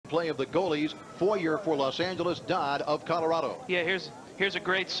play of the goalies. Feuer for Los Angeles, Dodd of Colorado. Yeah, here's a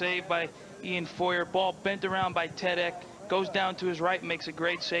great save by Iain Feuer. Ball bent around by Tedek. Goes down to his right, makes a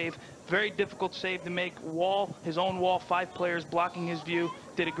great save. Very difficult save to make. His own wall, 5 players blocking his view.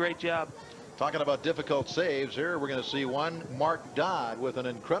 Did a great job. Talking about difficult saves here, we're going to see one Mark Dodd with an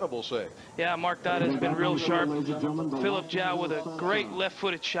incredible save. Yeah, Mark Dodd has been real sharp. Phillip Gyau with a great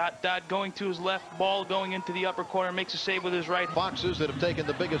left-footed shot. Dodd going to his left, ball going into the upper corner, makes a save with his right. Foxes that have taken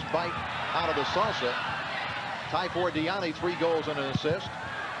the biggest bite out of the salsa. Taifour Diane, 3 goals and an assist.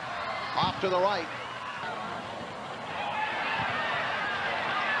 Off to the right.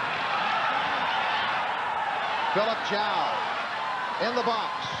 Phillip Gyau in the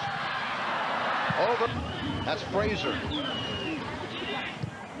box. Over. That's Fraser.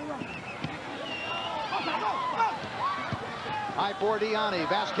 Taifour Diane.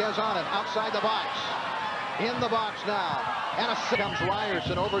 Vasquez on it. Outside the box. In the box now. And comes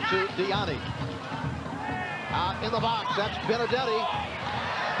Ryerson over to Diane. Out in the box. That's Benedetti.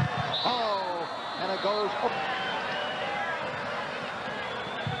 Oh, and it goes.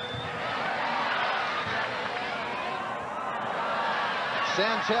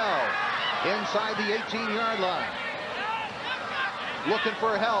 Santel inside the 18-yard line. Looking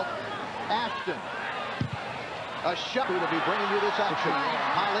for help. Ashton. A shot to be bringing you this action.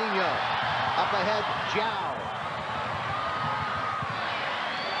 Paulinho. Up ahead, Gyau.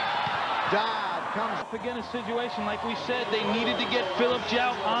 Dodd comes up again a situation like we said. They needed to get Phillip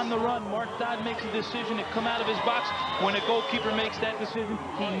Gyau on the run. Mark Dodd makes a decision to come out of his box. When a goalkeeper makes that decision,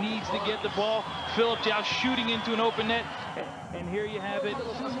 he needs to get the ball. Phillip Gyau shooting into an open net. And here you have it.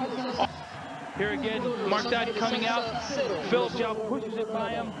 Here again, Mark Dodd coming out. Phillip Gyau pushes it by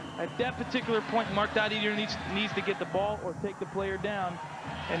him. At that particular point, Mark Dodd either needs to get the ball or take the player down.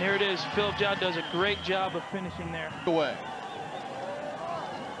 And here it is. Phillip Gyau does a great job of finishing there. Away.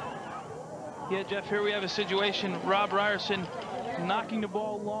 Yeah, Jeff, here we have a situation. Ryerson knocking the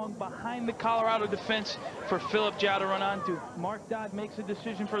ball long behind the Colorado defense for Phillip Gyau to run onto. Mark Dodd makes a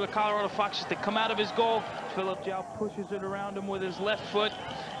decision for the Colorado Foxes to come out of his goal. Phillip Gyau pushes it around him with his left foot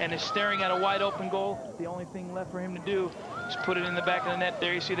and is staring at a wide open goal. The only thing left for him to do is put it in the back of the net.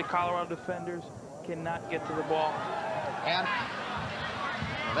 There you see the Colorado defenders cannot get to the ball. And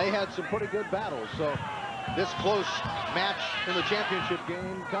they had some pretty good battles, so this close match in the championship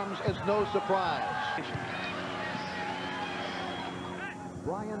game comes as no surprise.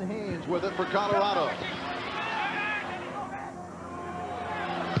 Bryan Haynes with it for Colorado.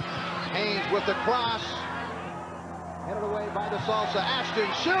 Haynes with the cross. Headed away by the Salsa.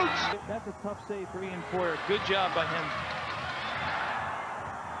 Ashton shoots. That's a tough save for Iain Feuer. Good job by him.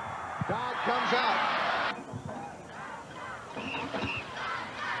 Dodd comes out.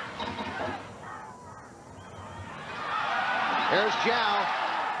 There's Gyau,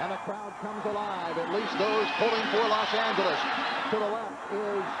 and the crowd comes alive, at least those pulling for Los Angeles. To the left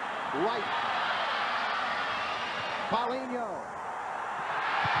is Wright. Paulinho.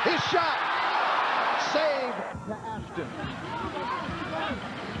 His shot. Save to Ashton.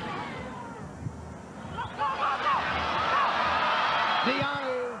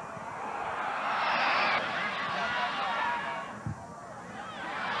 Diane.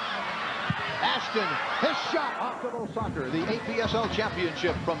 Ashton, his shot. Arturo Soccer, the APSL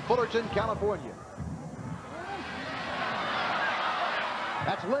championship from Fullerton, California.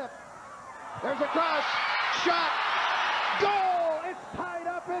 That's Lipp. There's a cross. Shot. Goal. It's tied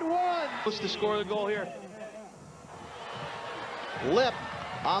up at 1. What's the score of the goal here? Lipp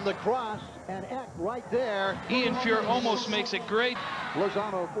on the cross, and Eck right there. Iain Feuer almost makes it great.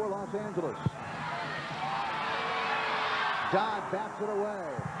 Lozano for Los Angeles. Dodd bats it away.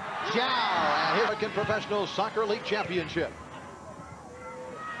 Gyau and his American Professional Soccer League Championship.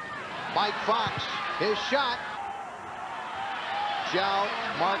 Mike Fox, his shot. Gyau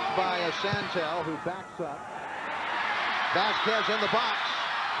marked by a Santel who backs up. Vasquez in the box.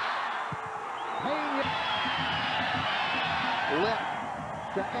 Haynes. Lipp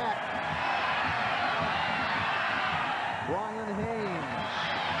to Eck. Bryan Haynes.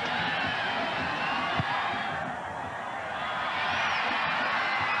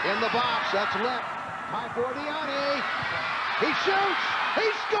 In the box, that's Lipp. Taifour Diane. He shoots.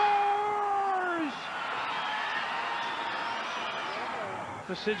 He scores.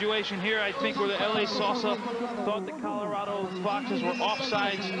 The situation here, I think, where the LA Salsa thought the Colorado Foxes were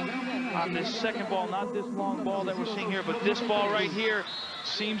offsides on this second ball, not this long ball that we're seeing here, but this ball right here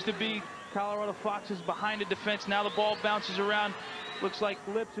seems to be Colorado Foxes behind the defense. Now the ball bounces around. Looks like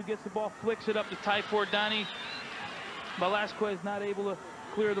Lipp, who gets the ball, flicks it up to Taifour Diane. Velazco is not able to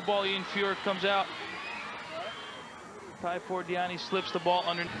clear the ball. Iain Feuer comes out. Taifour Diane slips the ball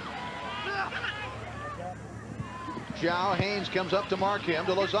under. Gyau, Haynes comes up to mark him,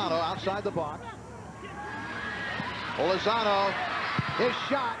 to Lozano outside the box. Lozano, his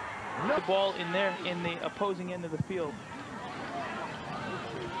shot. No. The ball in there in the opposing end of the field.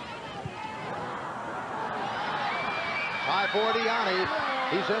 Taifour Diane,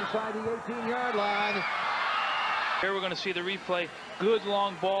 he's inside the 18-yard line. Here we're going to see the replay. Good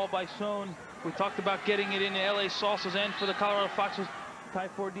long ball by Soehn. We talked about getting it in LA Salsa's end for the Colorado Foxes.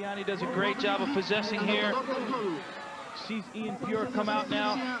 Taifour Diane does a great job of possessing here. Sees Iain Feuer come out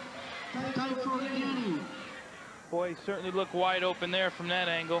now. Boy, he certainly looked wide open there from that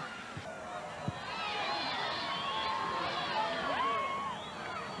angle.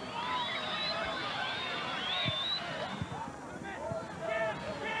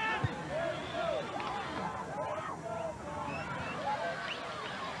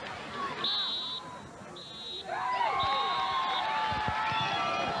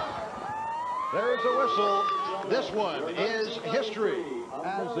 There's a whistle. This one is history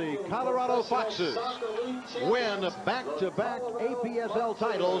as the Colorado Foxes win back-to-back APSL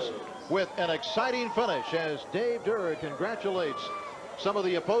titles with an exciting finish as Dave Durr congratulates some of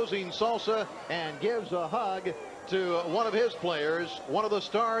the opposing Salsa and gives a hug to one of his players, one of the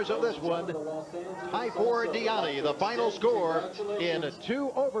stars of this one, Taifour Diane. The final score in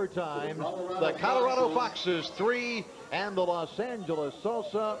 2 overtimes, the Colorado Foxes 3 and the Los Angeles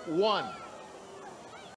Salsa 1.